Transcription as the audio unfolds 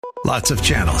Lots of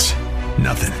channels,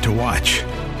 nothing to watch,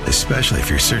 especially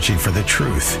if you're searching for the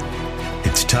truth.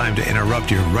 It's time to interrupt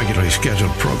your regularly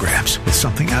scheduled programs with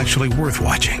something actually worth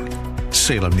watching.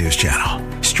 Salem News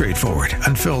Channel. Straightforward,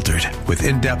 unfiltered, with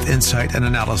in-depth insight and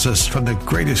analysis from the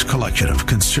greatest collection of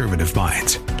conservative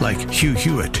minds like Hugh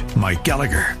Hewitt, Mike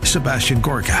Gallagher, Sebastian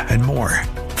Gorka, and more.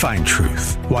 Find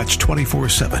truth. Watch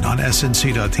 24/7 on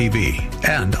snc.tv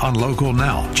and on Local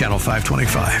Now, Channel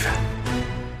 525.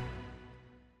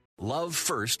 Love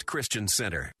First Christian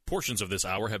Center. Portions of this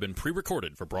hour have been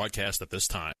pre-recorded for broadcast at this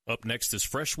time. Up next is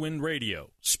Fresh Wind Radio,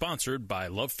 sponsored by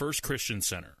Love First Christian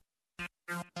Center.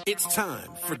 It's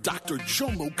time for Dr.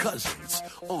 Jomo Cousins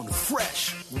on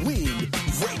Fresh Wind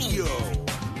Radio.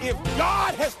 If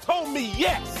God has told me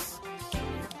yes,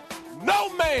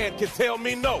 no man can tell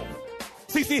me no.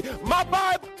 See, my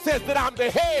Bible says that I'm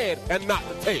the head and not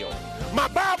the tail. My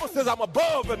Bible says I'm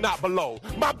above and not below.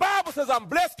 My Bible says I'm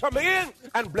blessed coming in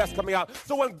and blessed coming out.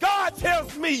 So when God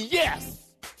tells me yes,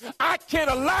 I can't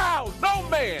allow no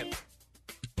man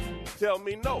to tell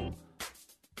me no.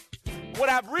 What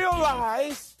I've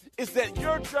realized is that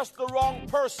you're just the wrong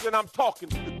person I'm talking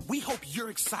to. We hope you're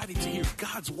excited to hear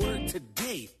God's word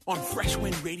today on Fresh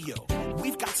Wind Radio.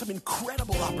 We've got some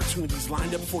incredible opportunities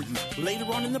lined up for you later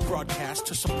on in the broadcast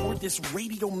to support this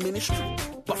radio ministry.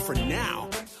 But for now,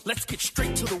 let's get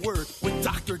straight to the word with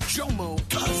Dr. Jomo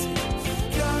Cousins.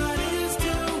 God is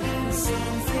doing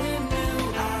something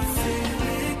new. I feel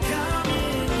it coming.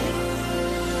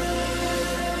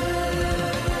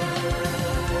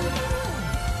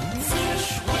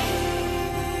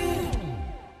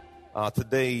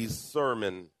 Today's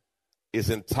sermon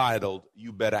is entitled,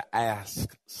 You Better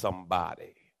Ask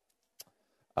Somebody.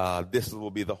 This will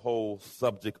be the whole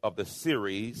subject of the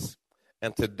series.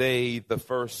 And today, the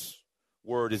first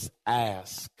word is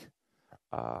ask.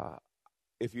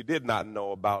 If you did not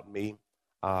know about me,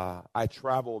 I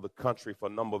traveled the country for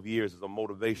a number of years as a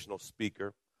motivational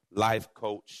speaker, life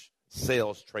coach,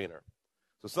 sales trainer.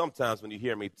 So sometimes when you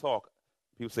hear me talk,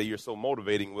 people say, you're so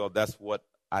motivating. Well, that's what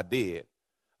I did.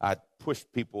 I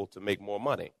pushed people to make more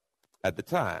money at the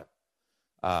time.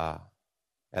 And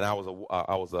I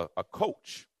was a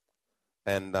coach.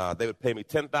 And they would pay me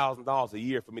 $10,000 a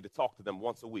year for me to talk to them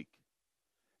once a week.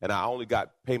 And I only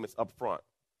got payments up front,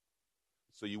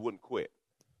 so you wouldn't quit.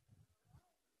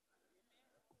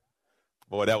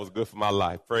 Boy, that was good for my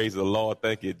life. Praise the Lord.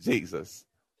 Thank you, Jesus.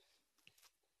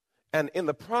 And in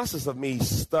the process of me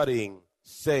studying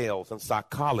sales and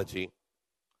psychology,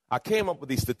 I came up with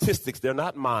these statistics. They're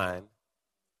not mine,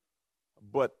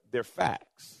 but they're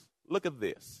facts. Look at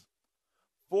this.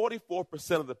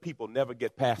 44% of the people never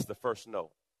get past the first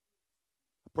no.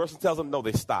 A person tells them no,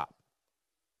 they stop.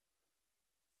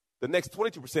 The next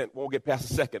 22% won't get past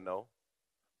the second no.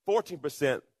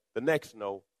 14%, the next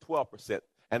no, 12%.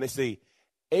 And they say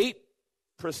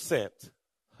 8%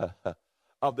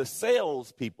 of the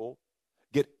salespeople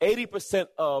get 80%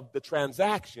 of the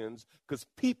transactions because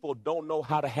people don't know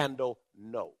how to handle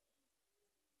no.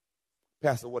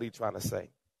 Pastor, what are you trying to say?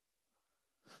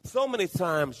 So many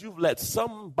times you've let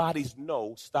somebody's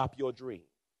no stop your dream.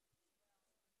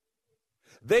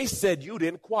 They said you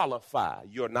didn't qualify.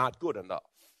 You're not good enough.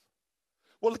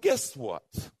 Well, guess what?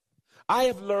 I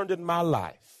have learned in my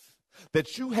life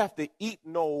that you have to eat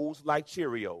no's like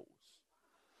Cheerios.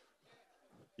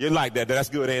 You like that? That's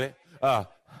good, ain't it?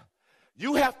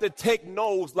 You have to take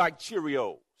no's like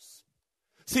Cheerios.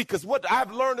 See, because what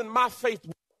I've learned in my faith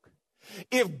walk,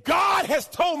 if God has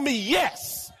told me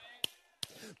yes,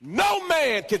 no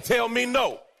man can tell me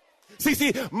no.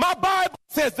 See, my Bible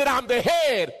says that I'm the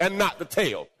head and not the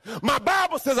tail. My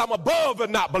Bible says I'm above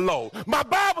and not below. My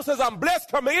Bible says I'm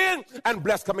blessed coming in and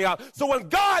blessed coming out. So when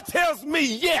God tells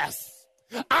me yes,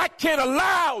 I can't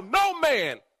allow no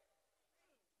man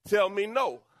tell me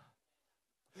no.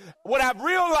 What I've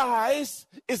realized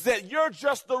is that you're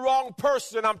just the wrong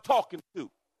person I'm talking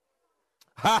to.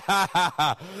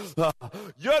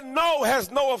 Your no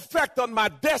has no effect on my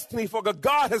destiny, for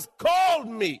God has called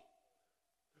me.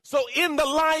 So in the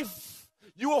life,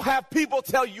 you will have people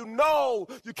tell you, no,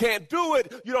 you can't do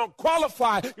it, you don't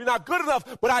qualify, you're not good enough,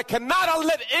 but I cannot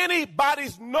let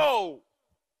anybody's no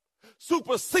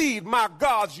supersede my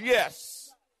God's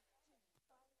yes.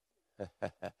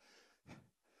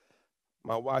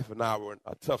 My wife and I were in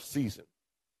a tough season.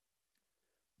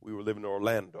 We were living in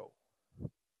Orlando.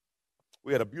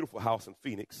 We had a beautiful house in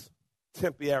Phoenix,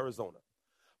 Tempe, Arizona,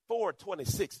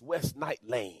 426 West Night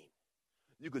Lane.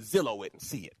 You could Zillow it and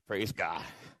see it. Praise God.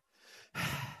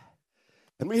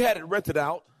 And we had it rented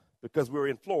out because we were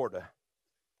in Florida.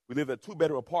 We lived in a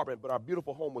 2-bedroom apartment, but our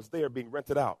beautiful home was there being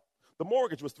rented out. The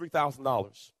mortgage was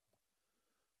 $3,000.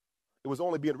 it was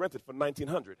only being rented for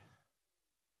 $1,900.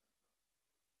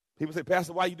 People say,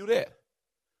 Pastor, why you do that?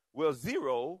 Well,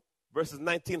 0 versus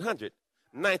 1,900.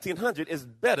 1,900 is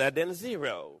better than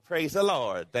 0. Praise the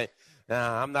Lord.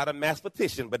 I'm not a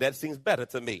mathematician, but that seems better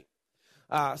to me.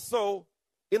 So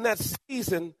in that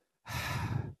season,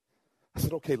 I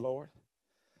said, okay, Lord,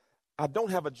 I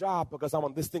don't have a job because I'm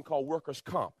on this thing called workers'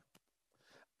 comp.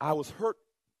 I was hurt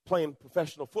playing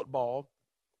professional football,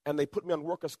 and they put me on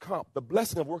workers' comp. The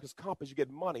blessing of workers' comp is you get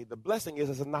money. The blessing is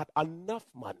it's not enough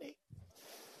money.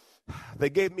 They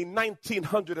gave me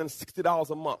 $1,960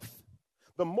 a month.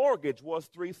 The mortgage was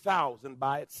 $3,000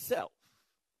 by itself.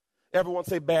 Everyone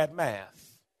say bad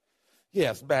math.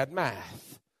 Yes, bad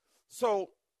math. So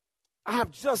I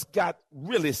have just got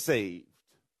really saved.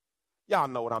 Y'all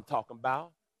know what I'm talking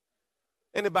about.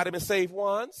 Anybody been saved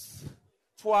once,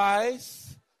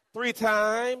 twice, 3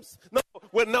 times? No,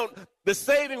 the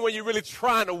saving when you're really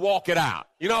trying to walk it out.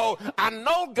 You know, I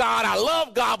know God, I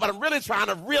love God, but I'm really trying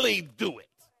to really do it.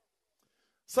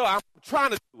 So I'm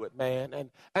trying to do it, man.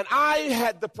 And I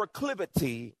had the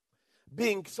proclivity,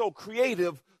 being so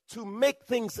creative, to make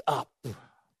things up.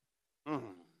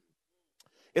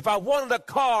 If I wanted a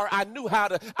car, I knew how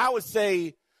to. I would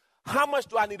say, how much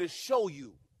do I need to show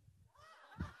you?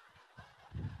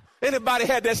 Anybody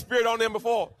had that spirit on them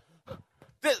before?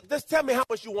 Just tell me how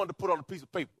much you want to put on a piece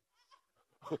of paper.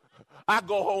 I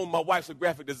go home, my wife's a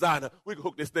graphic designer. We can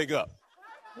hook this thing up.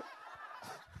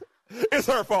 It's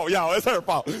her fault, y'all. It's her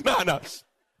fault. No.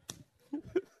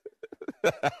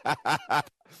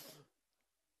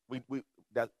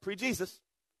 That's pre-Jesus.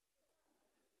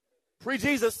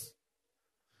 Pre-Jesus.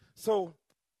 So,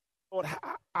 Lord,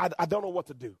 I don't know what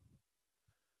to do.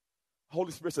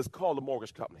 Holy Spirit says, call the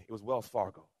mortgage company. It was Wells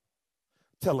Fargo.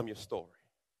 Tell them your story.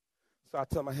 So I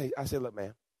tell them, hey, I said, look,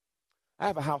 man, I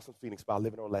have a house in Phoenix, but I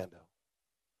live in Orlando.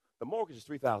 The mortgage is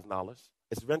 $3,000.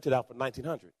 It's rented out for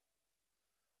 $1,900.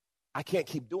 I can't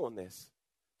keep doing this.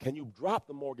 Can you drop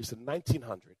the mortgage to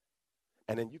 $1,900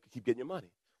 and then you can keep getting your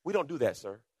money? We don't do that,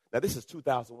 sir. Now, this is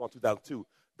 2001, 2002.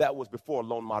 That was before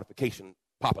loan modification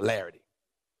popularity.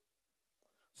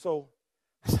 So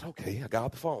I said, okay, I got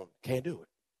off the phone. Can't do it.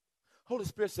 Holy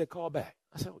Spirit said, call back.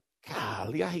 I said, oh,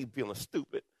 golly, I hate feeling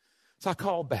stupid. So I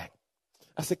called back.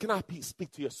 I said, can I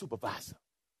speak to your supervisor?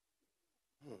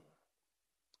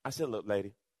 I said, look,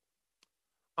 lady,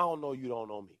 I don't know you don't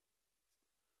know me.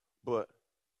 But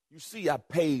you see, I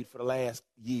paid for the last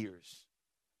years.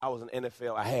 I was in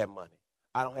NFL. I had money.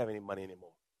 I don't have any money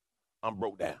anymore. I'm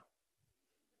broke down.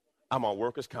 I'm on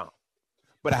workers' comp.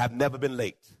 But I have never been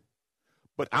late.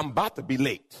 But I'm about to be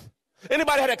late.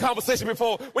 Anybody had that conversation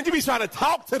before? When you be trying to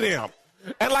talk to them,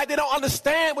 and like they don't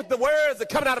understand what the words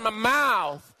that are coming out of my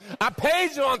mouth. I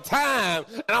paid you on time,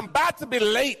 and I'm about to be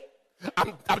late.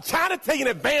 I'm trying to tell you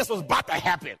in advance what's about to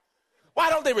happen. Why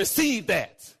don't they receive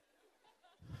that?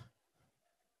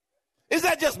 Is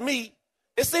that just me?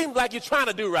 It seems like you're trying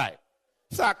to do right.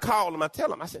 So I called him. I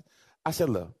tell him. I said,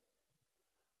 look,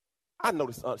 I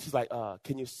noticed. She's like,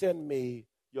 can you send me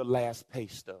your last pay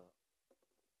stub?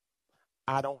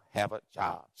 I don't have a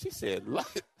job. She said,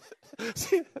 look.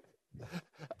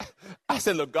 I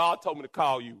said, look, God told me to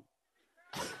call you.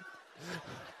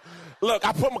 Look,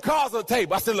 I put my cards on the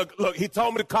table. I said, look, he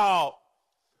told me to call.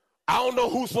 I don't know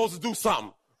who's supposed to do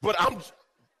something, but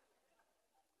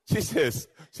she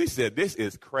said, this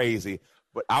is crazy,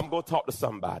 but I'm going to talk to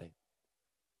somebody.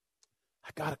 I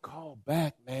got a call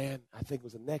back, man. I think it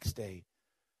was the next day.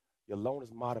 Your loan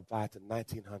is modified to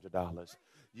 $1,900.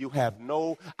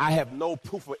 I have no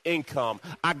proof of income.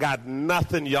 I got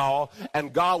nothing, y'all.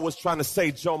 And God was trying to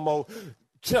say, Jomo,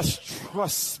 just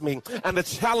trust me. And the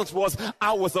challenge was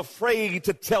I was afraid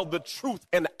to tell the truth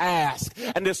and ask.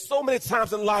 And there's so many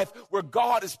times in life where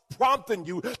God is prompting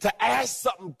you to ask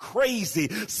something crazy,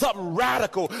 something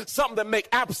radical, something that makes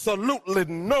absolutely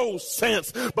no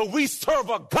sense. But we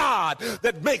serve a God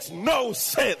that makes no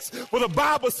sense. Well, the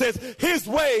Bible says his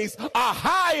ways are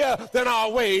higher than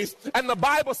our ways. And the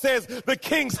Bible says the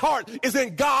king's heart is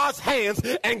in God's hands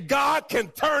and God can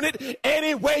turn it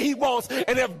any way he wants.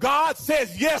 And if God says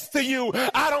yes to you,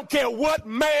 I don't care what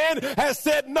man has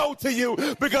said no to you,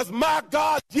 because my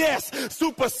God's yes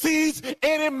supersedes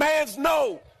any man's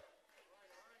no.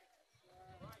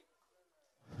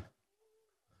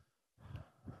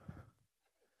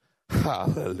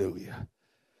 Hallelujah.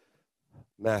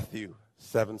 Matthew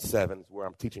 7:7 is where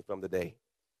I'm teaching from today.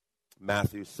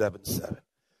 Matthew 7:7.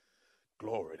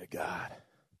 Glory to God.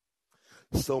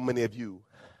 So many of you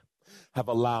have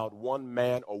allowed one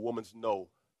man or woman's no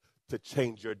to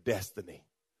change your destiny.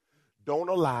 Don't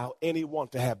allow anyone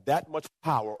to have that much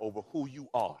power over who you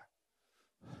are.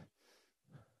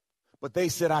 But they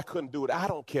said I couldn't do it. I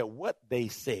don't care what they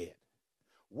said.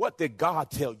 What did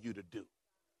God tell you to do?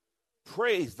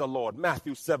 Praise the Lord.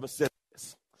 Matthew 7 says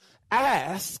this.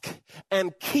 Ask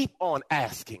and keep on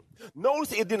asking.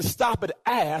 Notice it didn't stop at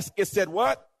ask. It said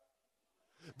what?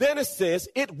 Then it says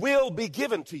it will be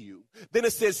given to you. Then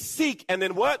it says seek, and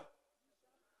then what?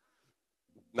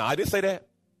 No, I didn't say that.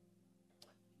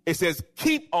 It says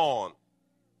keep on.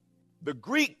 The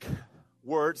Greek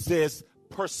word says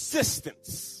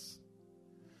persistence.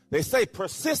 They say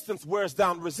persistence wears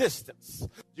down resistance.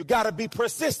 You got to be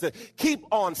persistent. Keep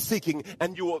on seeking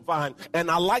and you will find. And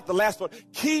I like the last one.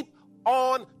 Keep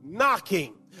on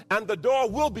knocking and the door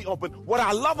will be open. What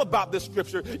I love about this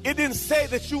scripture, it didn't say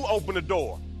that you open the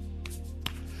door.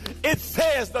 It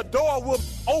says the door will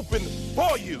open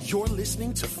for you. You're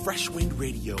listening to Fresh Wind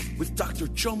Radio with Dr.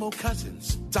 Jomo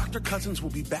Cousins. Dr. Cousins will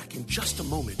be back in just a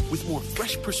moment with more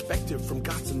fresh perspective from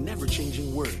God's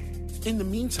never-changing word. In the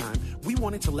meantime, we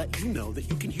wanted to let you know that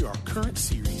you can hear our current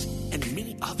series and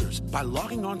many others by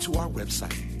logging on to our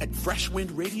website at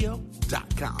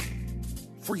freshwindradio.com.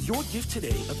 For your gift today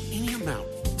of any amount,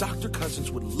 Dr.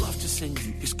 Cousins would love to send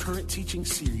you his current teaching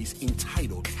series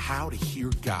entitled How to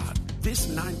Hear God. This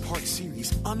 9-part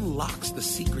series unlocks the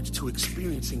secrets to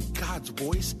experiencing God's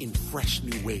voice in fresh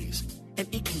new ways, and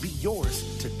it can be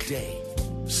yours today.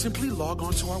 Simply log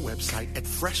on to our website at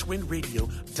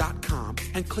freshwindradio.com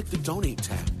and click the Donate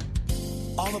tab.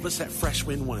 All of us at Fresh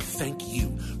Wind want to thank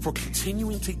you for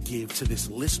continuing to give to this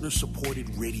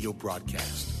listener-supported radio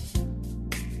broadcast.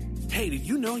 Hey, did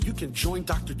you know you can join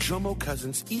Dr. Jomo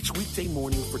Cousins each weekday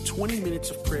morning for 20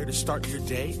 minutes of prayer to start your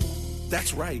day?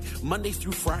 That's right. Monday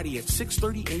through Friday at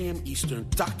 6:30 a.m. Eastern,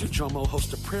 Dr. Jomo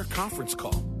hosts a prayer conference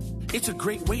call. It's a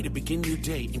great way to begin your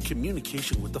day in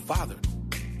communication with the Father.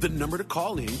 The number to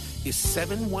call in is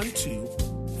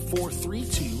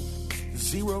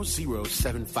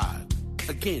 712-432-0075.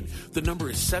 Again, the number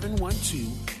is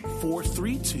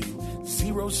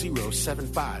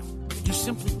 712-432-0075. You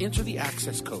simply enter the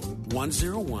access code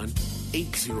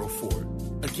 101804.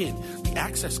 Again, the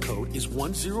access code is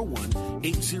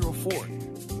 101804.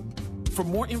 For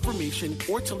more information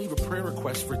or to leave a prayer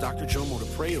request for Dr. Jomo to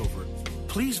pray over,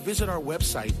 please visit our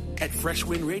website at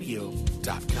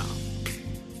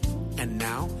freshwindradio.com. And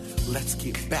now, let's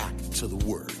get back to the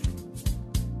Word.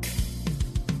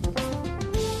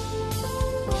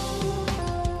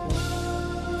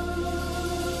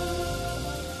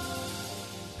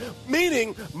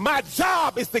 Meaning, my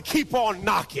job is to keep on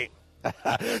knocking.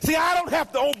 See, I don't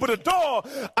have to open the door.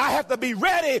 I have to be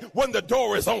ready when the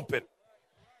door is open.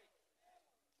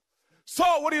 So,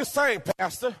 what are you saying,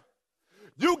 Pastor?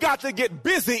 You got to get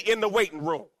busy in the waiting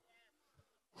room.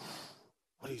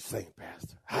 What are you saying,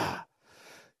 Pastor?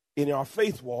 In our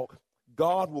faith walk,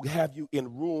 God will have you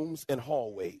in rooms and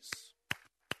hallways.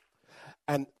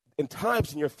 And in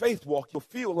times in your faith walk, you'll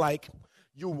feel like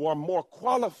you are more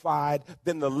qualified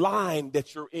than the line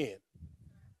that you're in.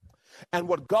 And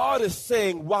what God is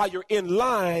saying, while you're in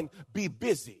line, be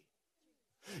busy.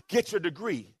 Get your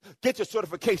degree. Get your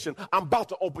certification. I'm about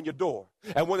to open your door.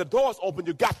 And when the door's open,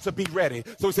 you got to be ready.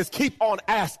 So he says, keep on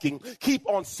asking, keep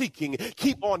on seeking,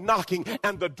 keep on knocking,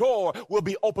 and the door will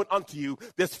be open unto you.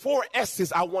 There's 4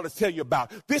 S's I want to tell you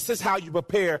about. This is how you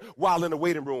prepare while in the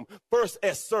waiting room. First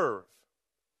S, serve.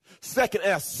 Second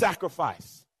S,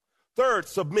 sacrifice. Third,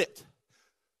 submit.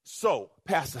 So,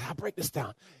 Pastor, I'll break this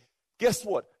down. Guess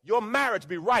what? Your marriage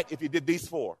be right if you did these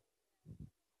 4.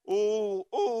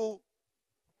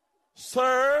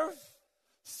 Serve,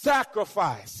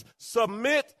 sacrifice,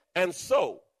 submit, and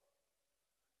sow.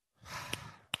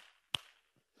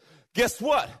 Guess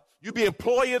what? You'd be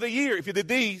employee of the year if you did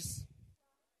these.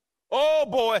 Oh,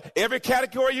 boy, every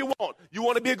category you want. You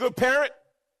want to be a good parent?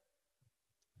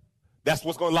 That's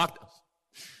what's going to lock us.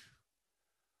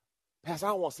 Pastor, I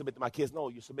don't want to submit to my kids. No,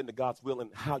 you submit to God's will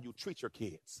and how you treat your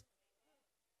kids.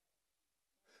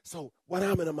 So when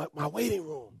I'm in my waiting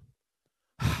room,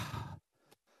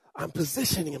 I'm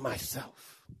positioning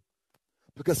myself.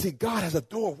 Because, see, God has a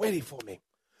door waiting for me.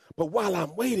 But while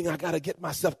I'm waiting, I got to get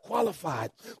myself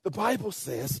qualified. The Bible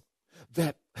says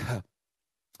that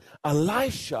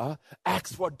Elisha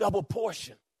asked for a double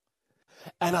portion.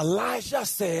 And Elijah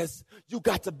says, you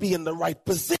got to be in the right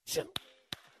position.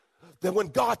 Then when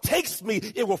God takes me,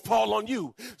 it will fall on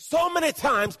you. So many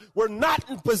times we're not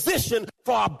in position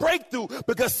for our breakthrough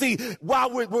because, see, while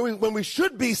when we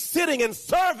should be sitting and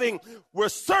serving, we're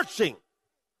searching.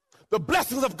 The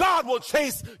blessings of God will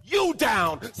chase you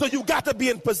down. So you got to be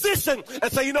in position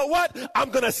and say, you know what? I'm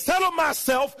going to settle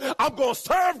myself. I'm going to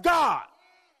serve God.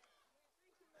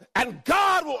 And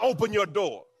God will open your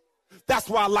door. That's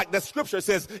why I like that scripture. It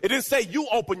says, it didn't say you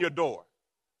open your door.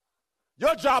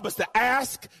 Your job is to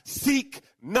ask, seek,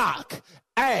 knock.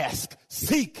 Ask,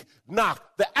 seek,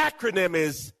 knock. The acronym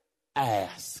is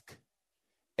ASK.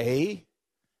 A-S-K.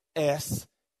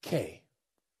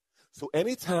 So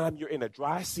anytime you're in a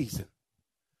dry season,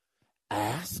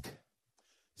 ask,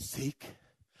 seek,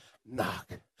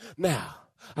 knock. Now,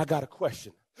 I got a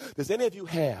question. Does any of you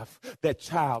have that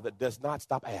child that does not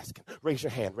stop asking? Raise your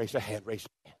hand, raise your hand, raise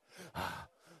your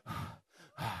hand.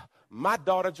 My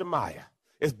daughter, Jemiah,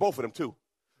 it's both of them too.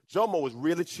 Jomo was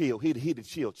really chill. He the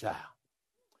chill child.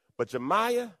 But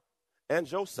Jemiah and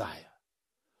Josiah,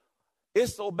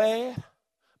 it's so bad,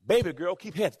 baby girl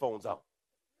keep headphones on.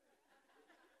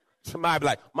 Jemiah be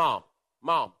like, Mom,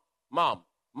 are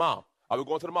we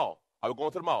going to the mall? Are we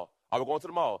going to the mall? Are we going to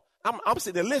the mall? I'm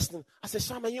sitting there listening. I said,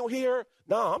 Shaman, you don't hear her?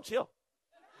 No, I'm chill.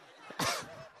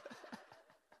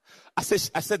 I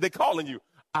said, they're calling you.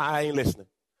 I ain't listening.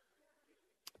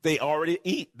 They've already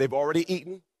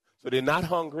eaten, so they're not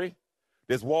hungry.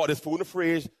 There's water, there's food in the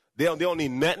fridge. They don't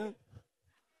need nothing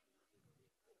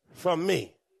from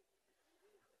me.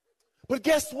 But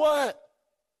guess what?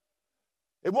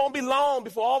 It won't be long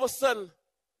before all of a sudden,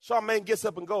 Charmaine gets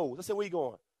up and goes. I said, where you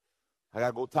going? I got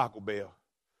to go Taco Bell.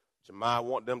 Jemiah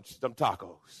want them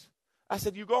tacos. I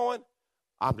said, you going?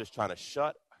 I'm just trying to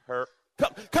shut her.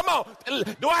 Come on.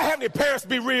 Do I have any parents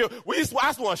be real? I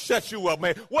just want to shut you up,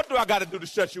 man. What do I got to do to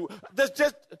shut you up?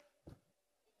 Just.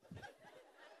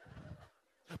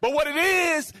 But what it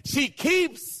is, she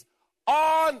keeps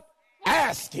on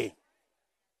asking.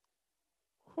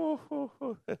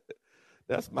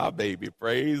 That's my baby.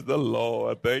 Praise the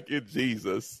Lord. Thank you,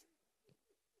 Jesus.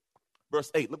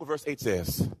 Verse 8. Look what verse 8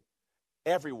 says.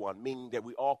 Everyone, meaning that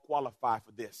we all qualify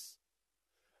for this.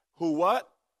 Who what?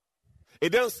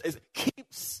 It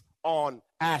keeps on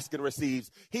asking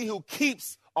receives. He who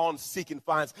keeps on seeking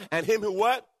finds. And him who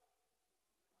what?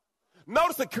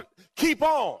 Notice the keep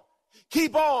on.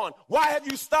 Keep on. Why have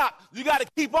you stopped? You got to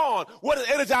keep on. What does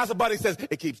Energizer Bunny says?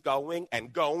 It keeps going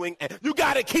and going. And you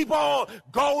got to keep on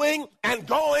going and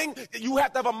going. You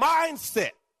have to have a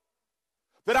mindset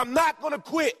that I'm not going to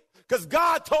quit because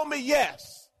God told me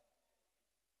yes.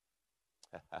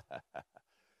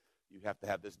 You have to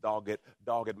have this dogged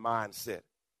mindset.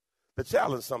 The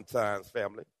challenge sometimes,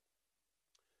 family,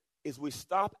 is we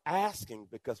stop asking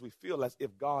because we feel as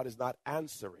if God is not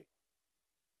answering.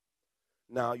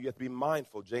 Now, you have to be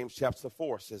mindful. James chapter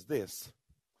 4 says this.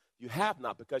 You have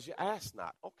not because you ask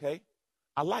not. Okay,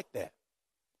 I like that.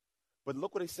 But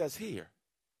look what it says here.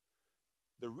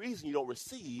 The reason you don't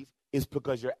receive is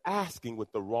because you're asking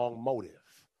with the wrong motive.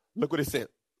 Look what it said.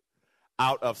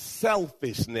 Out of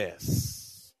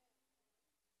selfishness,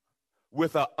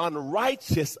 with an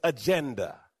unrighteous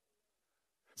agenda.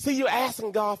 See, you're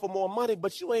asking God for more money,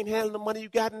 but you ain't handling the money you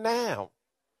got now.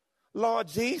 Lord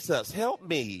Jesus, help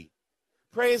me.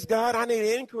 Praise God, I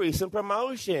need increase and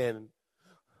promotion.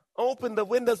 Open the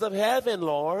windows of heaven,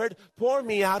 Lord. Pour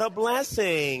me out a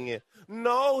blessing.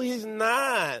 No, he's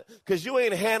not, because you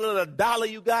ain't handling a dollar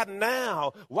you got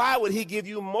now. Why would he give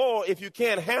you more if you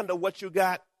can't handle what you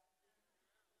got?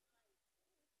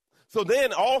 So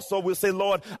then also we'll say,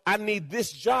 Lord, I need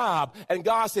this job. And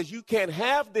God says, you can't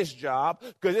have this job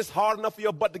because it's hard enough for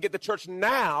your butt to get to church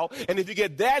now. And if you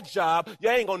get that job, you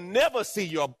ain't going to never see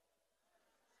your.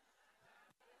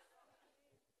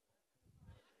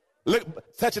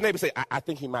 Look, touch your neighbor and say, I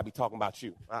think he might be talking about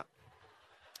you.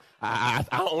 I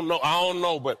don't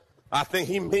know, but I think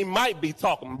he might be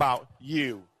talking about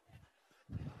you.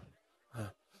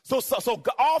 So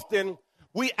often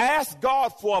we ask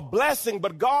God for a blessing,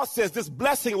 but God says this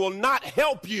blessing will not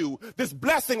help you. This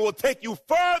blessing will take you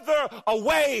further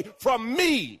away from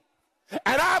me.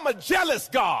 And I'm a jealous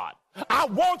God. I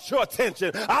want your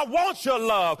attention. I want your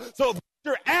love. So if what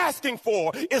you're asking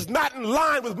for is not in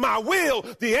line with my will,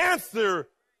 the answer.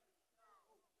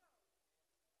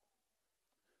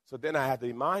 So then I have to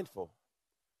be mindful.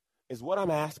 Is what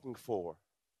I'm asking for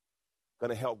going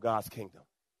to help God's kingdom?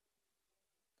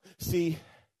 See,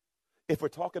 if we're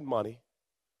talking money,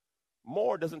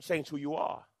 more doesn't change who you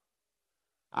are.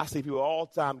 I see people all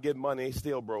the time get money, they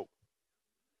still broke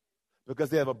because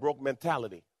they have a broke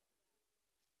mentality.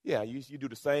 Yeah, you do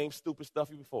the same stupid stuff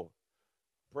you before.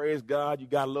 Praise God, you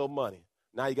got a little money.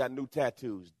 Now you got new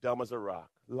tattoos, dumb as a rock.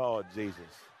 Lord Jesus.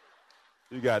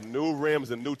 You got new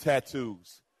rims and new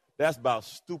tattoos. That's about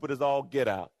stupid as all get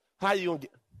out. How you going to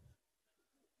get?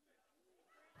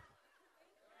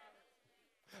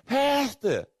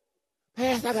 Pastor,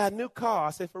 I got a new car.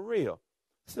 I said, for real?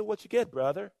 I said, what you get,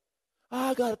 brother? Oh,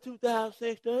 I got a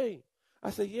 2016. I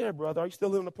said, yeah, brother. Are you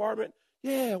still in an apartment?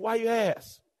 Yeah, why you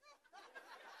ask?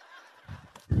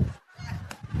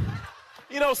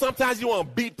 You know, sometimes you want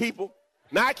to beat people.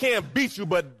 Now, I can't beat you,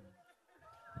 but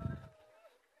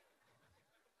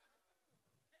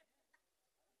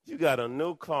you got a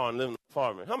new car and live in an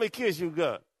apartment. How many kids you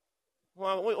got?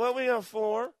 Well, what we got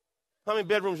 4? How many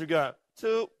bedrooms you got?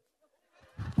 2.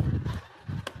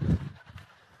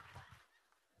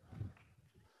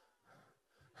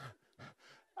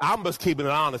 I'm just keeping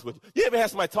it honest with you. You ever had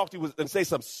somebody talk to you and say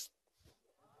something?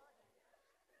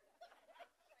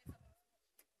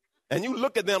 And you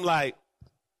look at them like,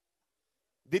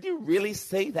 did you really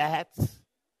say that?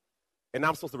 And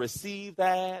I'm supposed to receive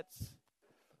that?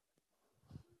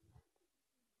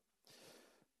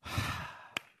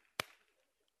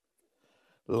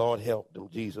 Lord help them,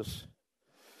 Jesus.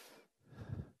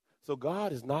 So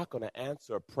God is not going to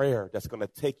answer a prayer that's going to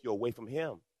take you away from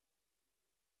him.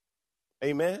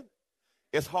 Amen?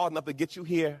 It's hard enough to get you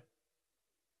here.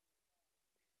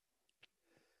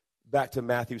 Back to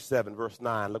Matthew 7, verse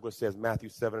 9. Look what it says, Matthew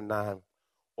 7 and 9.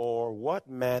 Or what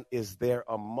man is there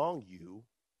among you,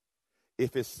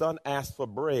 if his son asks for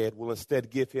bread, will instead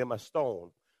give him a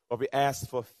stone? Or if he asks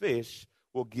for fish,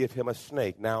 will give him a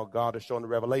snake? Now God is showing the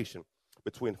revelation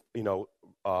between,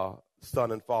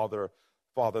 son and father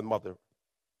and mother.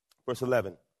 Verse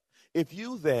 11. If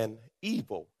you then,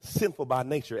 evil, sinful by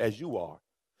nature as you are,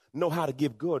 know how to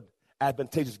give good,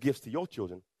 advantageous gifts to your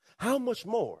children, how much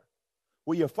more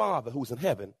will your Father who's in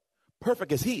heaven,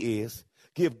 perfect as he is,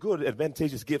 give good,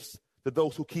 advantageous gifts to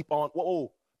those who keep on?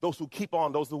 Those who keep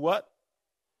on, those who what?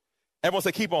 Everyone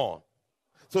say keep on.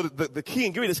 So the key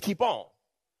ingredient is keep on.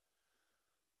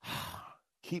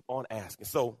 Keep on asking.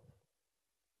 So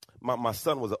my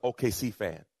son was an OKC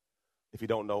fan. If you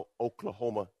don't know,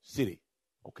 Oklahoma City.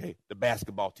 Okay, the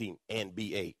basketball team,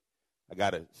 NBA. I got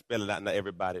to spell it out, not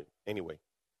everybody. Anyway.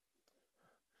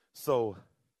 So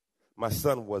my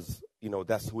son was,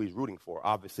 that's who he's rooting for.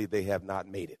 Obviously, they have not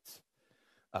made it.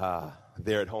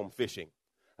 They're at home fishing.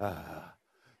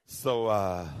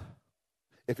 So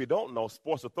if you don't know,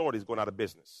 Sports Authority is going out of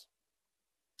business.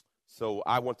 So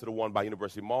I went to the one by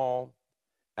University Mall,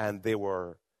 and they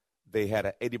had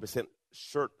an 80%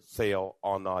 shirt sale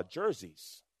on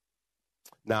jerseys.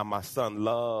 Now, my son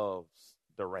loves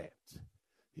Durant.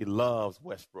 He loves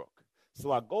Westbrook.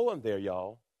 So I go in there,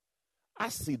 y'all. I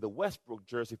see the Westbrook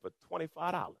jersey for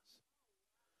 $25.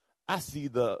 I see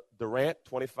the Durant,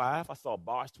 $25. I saw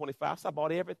Bosh, $25. So I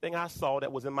bought everything I saw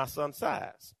that was in my son's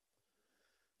size.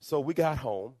 So we got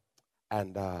home,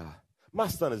 and my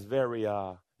son is very,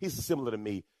 he's similar to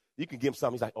me. You can give him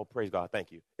something, he's like, oh, praise God,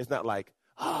 thank you. It's not like,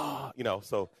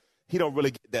 so he don't really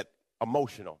get that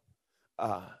emotional.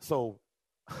 So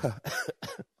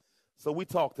we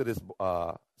talked to this.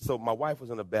 So my wife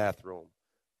was in the bathroom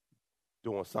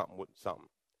doing something with something.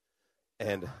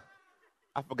 And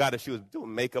I forgot if she was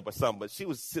doing makeup or something, but she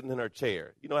was sitting in her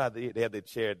chair. You know how they have their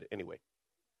chair anyway.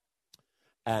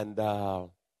 And I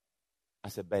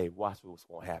said, babe, watch what's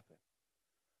going to happen.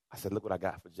 I said, look what I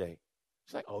got for Jay.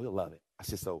 She's like, oh, he'll love it. I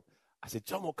said,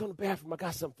 Jomo, come to the bathroom. I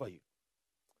got something for you.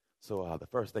 So the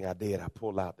first thing I did, I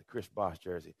pulled out the Chris Bosh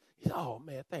jersey. He said, oh,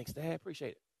 man, thanks, Dad.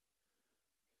 Appreciate it.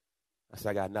 I said,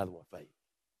 I got another one for you.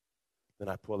 Then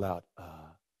I pull out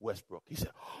Westbrook. He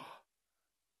said, oh.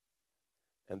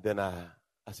 And then I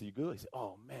said, you good? He said,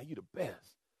 oh, man, you the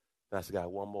best. Then I said, I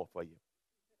got one more for you.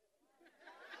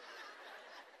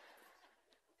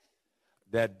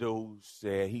 That dude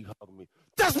said, he hugged me.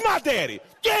 That's my daddy.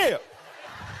 Yeah.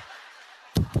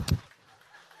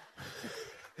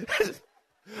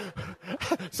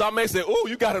 So I may say, ooh,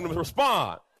 you got him to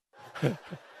respond.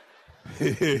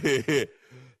 The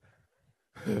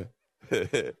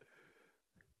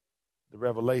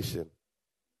revelation,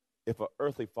 if an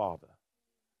earthly father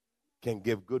can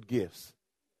give good gifts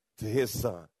to his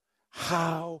son,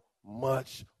 how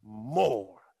much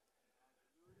more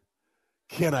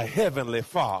can a heavenly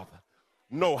father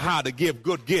know how to give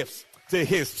good gifts to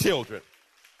his children?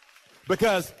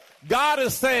 Because God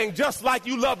is saying, just like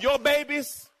you love your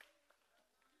babies,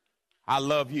 I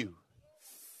love you.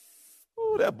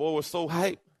 Oh, that boy was so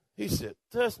hyped. He said,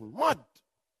 that's mud.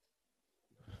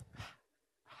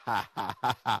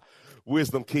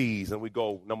 Wisdom keys. And we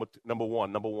go, number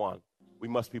one. We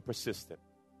must be persistent.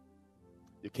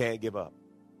 You can't give up.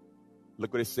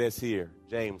 Look what it says here,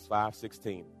 James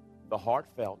 5:16. The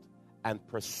heartfelt and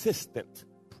persistent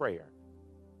prayer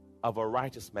of a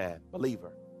righteous man,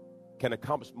 believer, can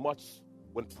accomplish much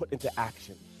when put into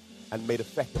action and made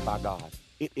effective by God.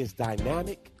 It is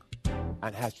dynamic,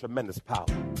 and has tremendous power.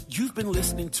 You've been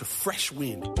listening to Fresh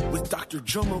Wind with Dr.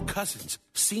 Jomo Cousins,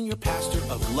 Senior Pastor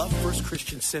of Love First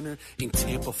Christian Center in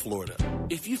Tampa, Florida.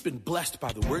 If you've been blessed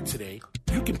by the word today,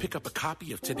 you can pick up a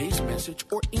copy of today's message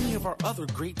or any of our other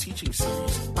great teaching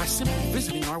series by simply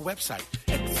visiting our website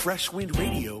at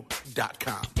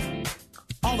freshwindradio.com.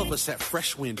 All of us at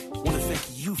Fresh Wind want to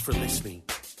thank you for listening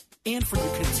and for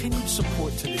your continued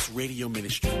support to this radio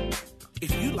ministry.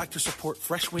 If you'd like to support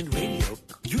Fresh Wind Radio,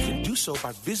 you can do so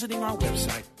by visiting our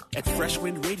website at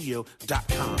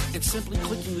freshwindradio.com and simply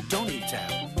clicking the Donate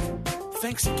tab.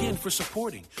 Thanks again for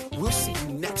supporting. We'll see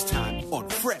you next time on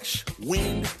Fresh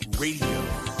Wind Radio.